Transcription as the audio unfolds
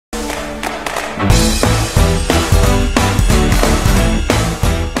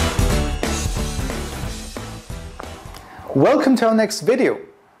Welcome to our next video.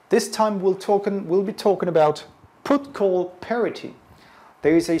 This time we'll be talking about put-call parity.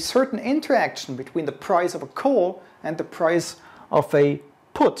 There is a certain interaction between the price of a call and the price of a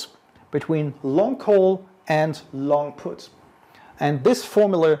put, between long call and long put. And this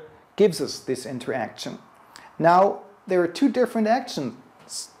formula gives us this interaction. Now, there are two different actions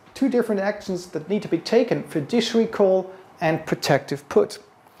that need to be taken: fiduciary call and protective put.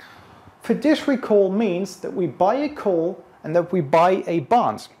 Fiduciary call means that we buy a call and that we buy a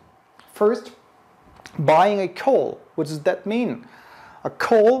bond. First, buying a call. What does that mean? A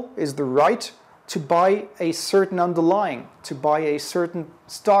call is the right to buy a certain underlying, to buy a certain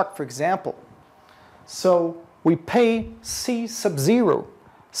stock, for example. So we pay C sub 0.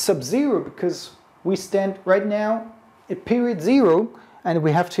 Sub 0 because we stand right now at period 0 and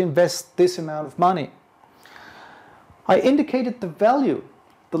we have to invest this amount of money. I indicated the value,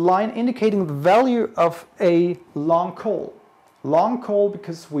 the line indicating the value of a long call. Long call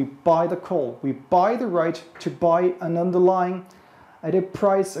because we buy the call. We buy the right to buy an underlying at a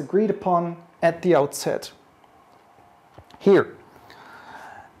price agreed upon at the outset. Here.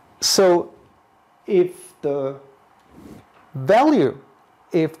 So if the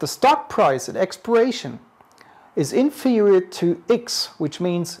stock price at expiration is inferior to X, which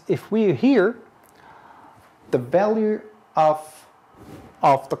means if we are here, the value of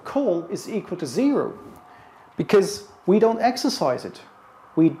the call is equal to 0, because we don't exercise it.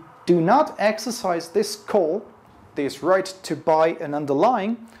 We do not exercise this call, this right to buy an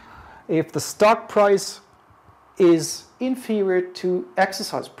underlying, if the stock price is inferior to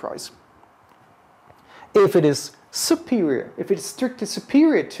exercise price. If it is superior, if it is strictly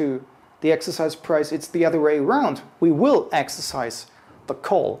superior to the exercise price, it's the other way around. We will exercise the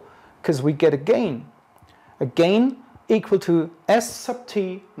call because we get a gain. A gain equal to S sub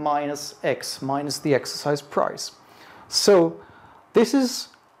t minus X, minus the exercise price. So this is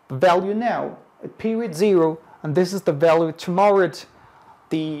the value now at period 0, and this is the value tomorrow at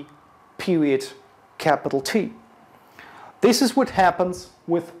the period capital T. This is what happens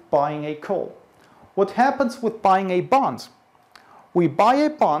with buying a call. What happens with buying a bond? We buy a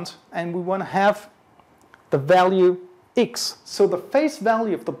bond and we want to have the value X. So the face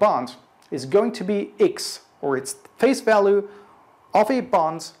value of the bond is going to be X, or its face value of a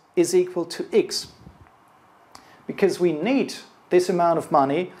bond is equal to X. Because we need this amount of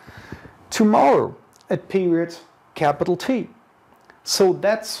money tomorrow at period capital T. So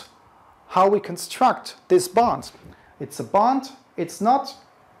that's how we construct this bond. It's a bond, it's not,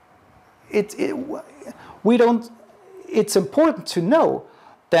 it's important to know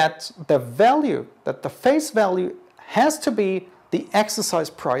that the face value has to be the exercise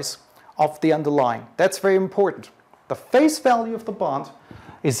price of the underlying. That's very important. The face value of the bond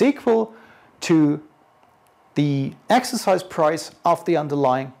is equal to the exercise price of the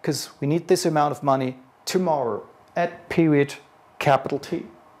underlying, because we need this amount of money tomorrow at period capital T.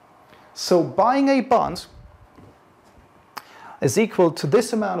 So buying a bond is equal to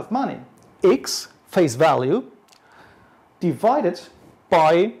this amount of money, X, face value, divided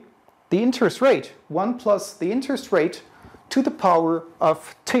by the interest rate, 1 plus the interest rate to the power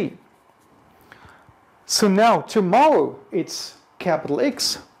of T. So now, tomorrow it's capital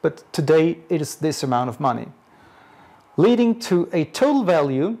X, but today it is this amount of money, leading to a total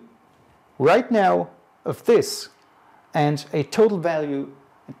value right now of this, and a total value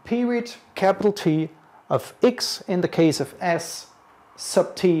at period capital T of X in the case of S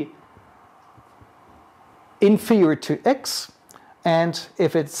sub t inferior to X, and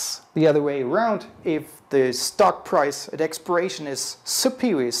if it's the other way around, if the stock price at expiration is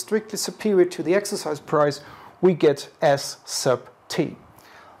superior, strictly superior to the exercise price, we get S sub t.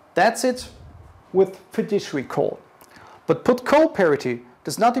 That's it with fiduciary call. But put-call parity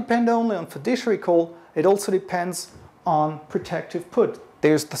does not depend only on fiduciary call, it also depends on protective put.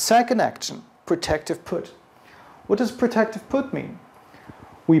 There's the second action, protective put. What does protective put mean?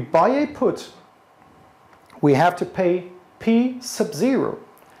 We buy a put, we have to pay P sub 0.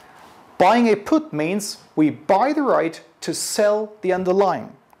 Buying a put means we buy the right to sell the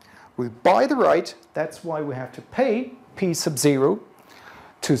underlying. We buy the right, that's why we have to pay P sub 0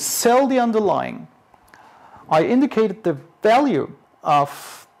 to sell the underlying. I indicated the value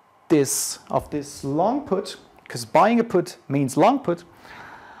of this long put, because buying a put means long put.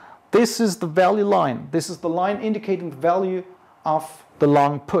 This is the value line. This is the line indicating the value of the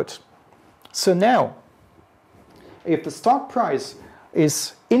long put. So now, if the stock price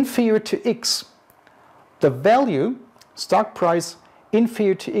is inferior to X, the value, stock price,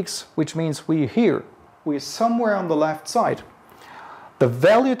 inferior to x, which means we're here. We're somewhere on the left side. The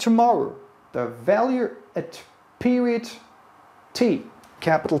value tomorrow, the value at period t,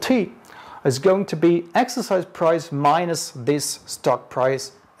 capital T, is going to be exercise price minus this stock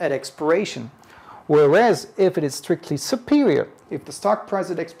price at expiration. Whereas if it is strictly superior, if the stock price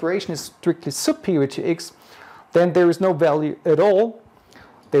at expiration is strictly superior to x, then there is no value at all.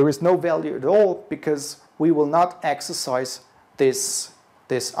 There is no value at all because we will not exercise this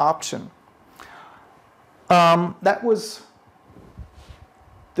option. That was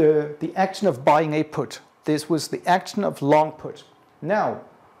the action of buying a put. This was the action of long put. Now,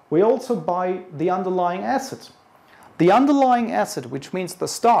 we also buy the underlying asset. The underlying asset, which means the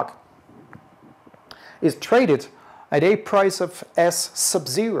stock, is traded at a price of S sub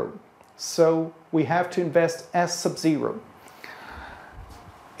 0. So we have to invest S sub 0.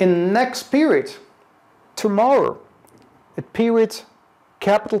 In the next period, tomorrow, at period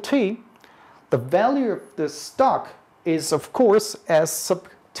capital T, the value of the stock is of course S sub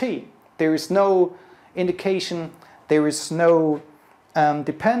T. There is no indication, there is no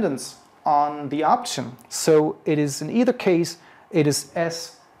dependence on the option. So it is, in either case, it is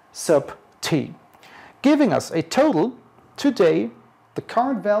S sub T, giving us a total today. The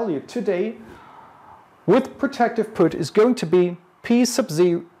current value today with protective put is going to be P sub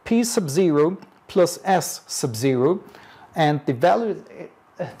 0 plus S sub 0, and the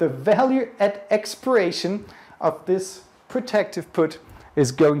value at expiration of this protective put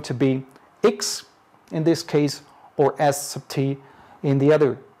is going to be X in this case, or S sub T in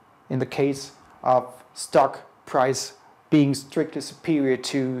the case of stock price being strictly superior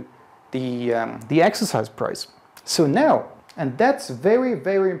to the exercise price. So now, and that's very,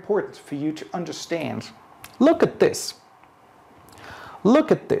 very important for you to understand. Look at this.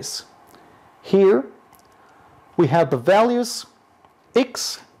 Look at this. Here we have the values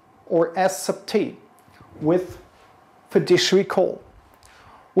X or S sub T with fiduciary call.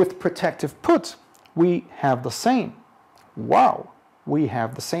 With protective put, we have the same. Wow, we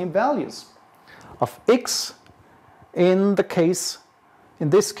have the same values of X in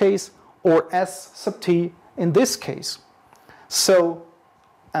this case, or S sub T in this case. So,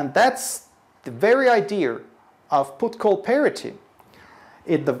 and that's the very idea of put-call parity.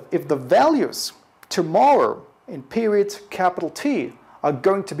 If the values tomorrow in period capital T are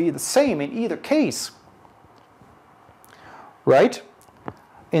going to be the same in either case, right?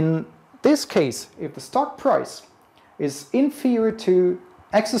 In this case, if the stock price is inferior to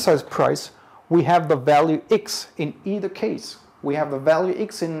exercise price, we have the value X in either case. We have the value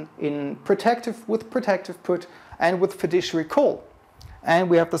X in protective, with protective put, and with fiduciary call. And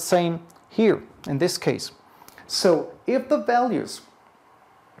we have the same here in this case. So if the values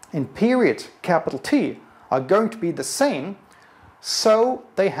in period capital T are going to be the same, so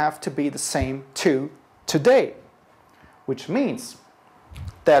they have to be the same too today. Which means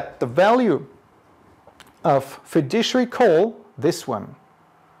that the value of fiduciary call, this one,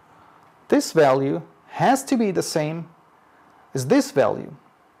 this value has to be the same as this value.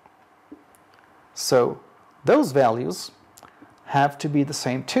 So those values have to be the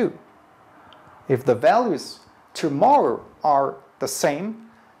same too. If the values tomorrow are the same,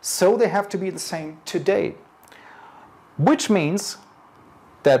 so they have to be the same today. Which means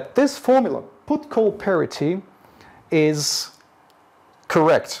that this formula, put-call parity, is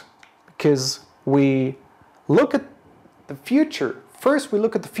correct, because we look at the future. First we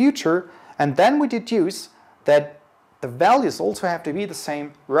look at the future, and then we deduce that the values also have to be the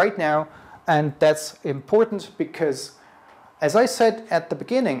same right now. And that's important because, as I said at the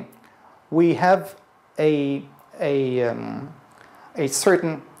beginning, we have a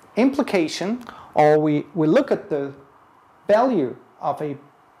certain implication, or we look at the value of a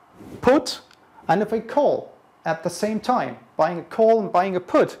put and of a call at the same time, buying a call and buying a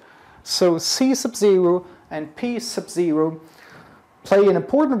put. So C sub 0 and P sub 0 play an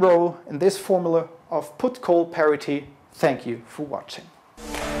important role in this formula of put-call parity. Thank you for watching.